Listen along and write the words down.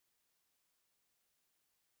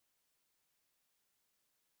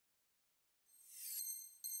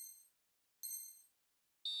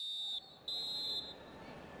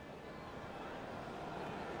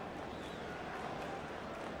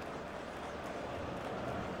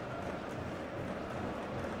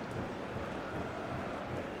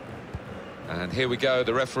And here we go,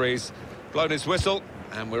 the referee's blown his whistle,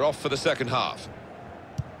 and we're off for the second half.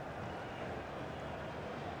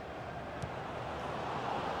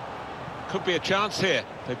 Could be a chance here.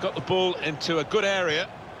 They've got the ball into a good area.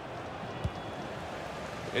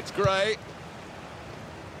 It's Gray.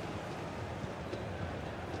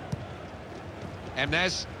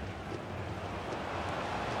 Emnes.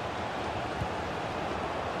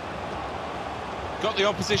 Got the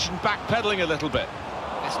opposition backpedaling a little bit.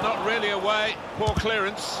 It's not really away. Poor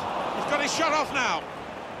clearance. He's got his shot off now.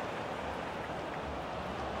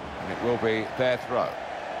 And it will be their throw.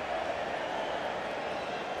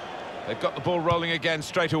 They've got the ball rolling again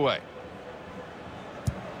straight away.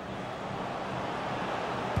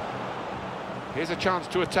 Here's a chance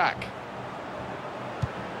to attack.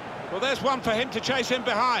 Well, there's one for him to chase him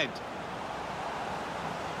behind.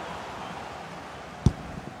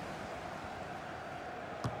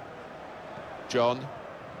 John.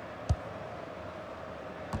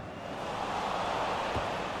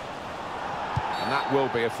 And that will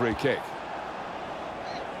be a free kick.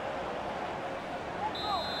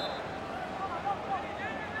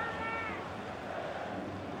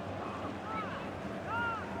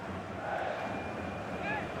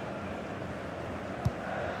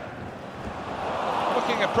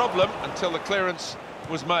 Looking a problem until the clearance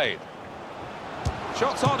was made.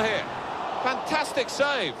 Shots on here. Fantastic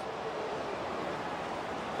save.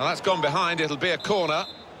 Well, that's gone behind. It'll be a corner.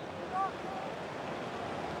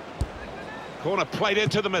 Corner played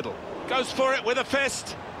into the middle. Goes for it with a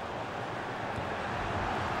fist.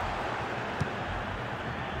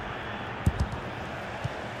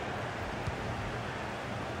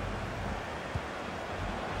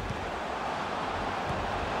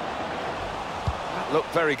 That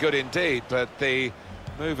looked very good indeed, but the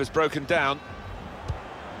move has broken down.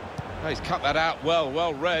 Oh, he's cut that out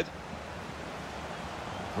well read.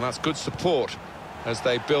 And that's good support as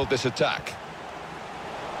they build this attack.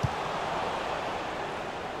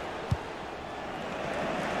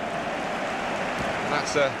 And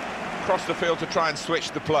that's across the field to try and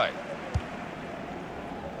switch the play.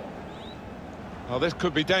 Well, this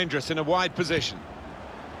could be dangerous in a wide position.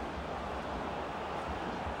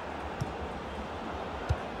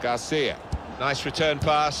 Garcia, nice return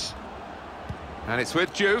pass. And it's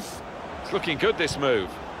with Uvfa. It's looking good, this move.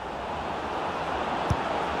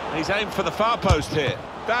 He's aimed for the far post here.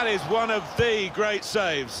 That is one of the great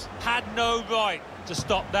saves. Had no right to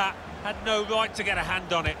stop that. Had no right to get a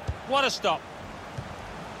hand on it. What a stop.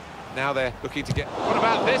 Now they're looking to get... What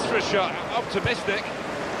about this for a shot? Optimistic.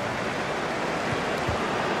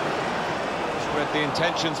 Just read the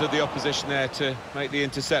intentions of the opposition there to make the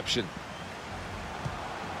interception.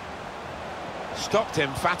 Stopped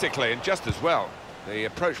emphatically and just as well. The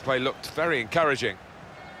approach play looked very encouraging.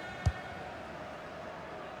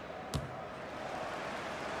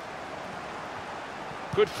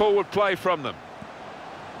 Good forward play from them.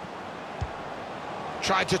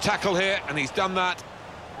 Tried to tackle here, and he's done that.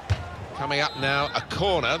 Coming up now, a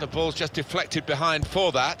corner. The ball's just deflected behind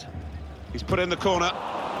for that. He's put in the corner.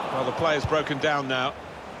 Well, the player's broken down now.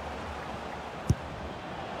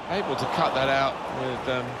 Able to cut that out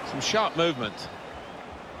with some sharp movement.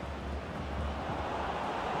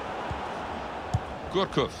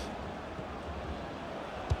 Gurkov.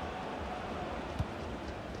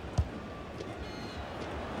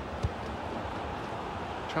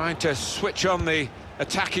 Trying to switch on the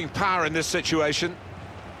attacking power in this situation.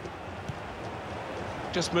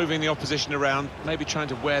 Just moving the opposition around, maybe trying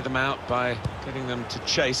to wear them out by getting them to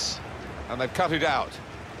chase. And they've cut it out.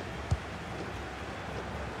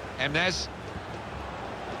 Emnes.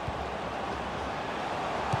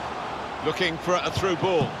 Looking for a through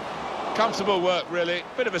ball. Comfortable work, really.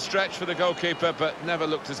 Bit of a stretch for the goalkeeper, but never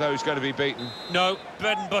looked as though he's going to be beaten. No,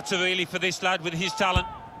 bread and butter really for this lad with his talent.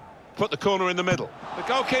 Put the corner in the middle. The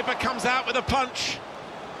goalkeeper comes out with a punch.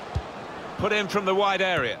 Put in from the wide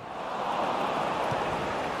area.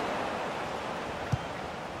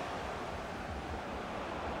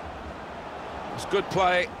 It was good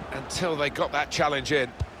play until they got that challenge in.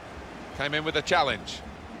 Came in with a challenge.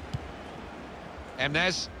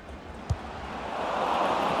 Emnes.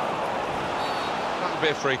 That'll be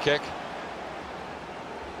a free kick.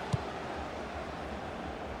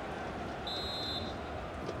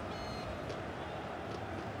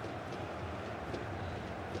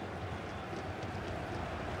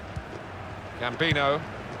 Gambino.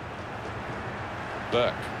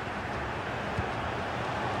 Burke.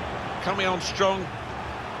 Coming on strong.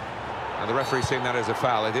 And the referee's seeing that as a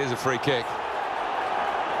foul. It is a free kick.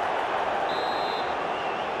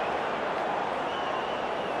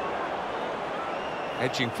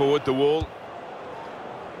 Edging forward the wall.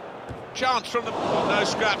 Chance from the... Well, no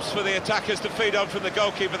scraps for the attackers to feed on from the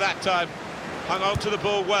goalkeeper that time. Hung on to the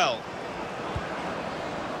ball well.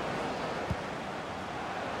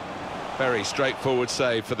 Very straightforward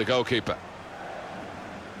save for the goalkeeper.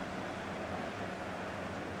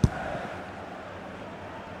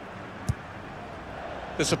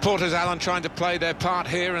 The supporters, Alan, trying to play their part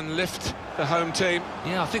here and lift the home team.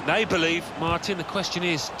 Yeah, I think they believe, Martin. The question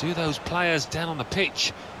is, do those players down on the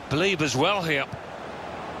pitch believe as well here?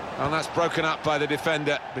 And that's broken up by the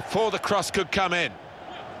defender before the cross could come in.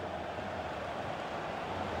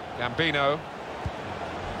 Gambino.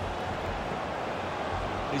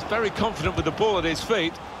 He's very confident with the ball at his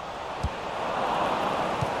feet.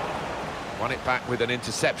 Won it back with an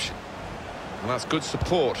interception. And that's good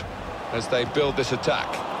support as they build this attack.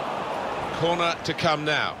 Corner to come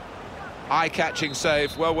now. Eye-catching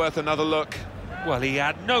save, well worth another look. Well, he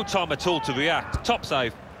had no time at all to react. Top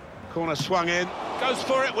save. Corner swung in, goes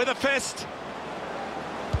for it with a fist.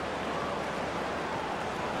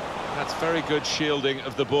 That's very good shielding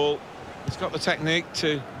of the ball. He's got the technique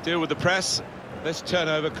to deal with the press. This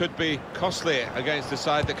turnover could be costly against a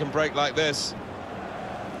side that can break like this.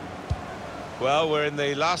 Well, we're in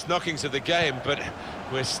the last knockings of the game, but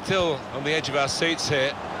we're still on the edge of our seats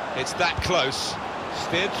here. It's that close.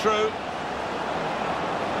 Steered through.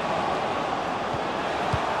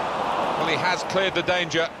 Well, he has cleared the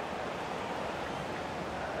danger.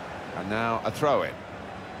 And now a throw-in.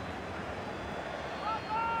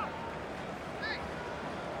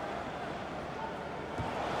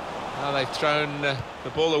 Well, they've thrown the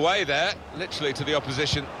ball away there, literally to the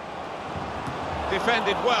opposition.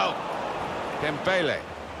 Defended well. Dembele.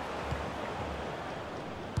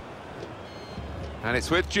 And it's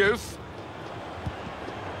with Uvfa.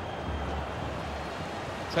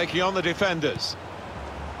 Taking on the defenders.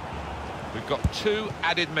 We've got 2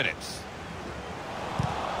 added minutes.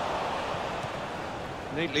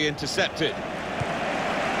 Neatly intercepted.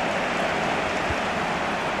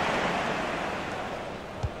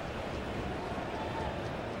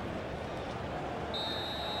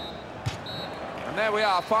 And there we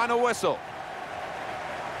are, final whistle.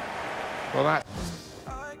 Well, that...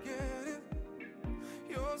 I get it.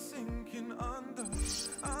 You're sinking under.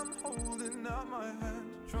 I'm holding out my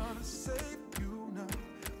hand, trying to save you now.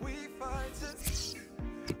 We fight it.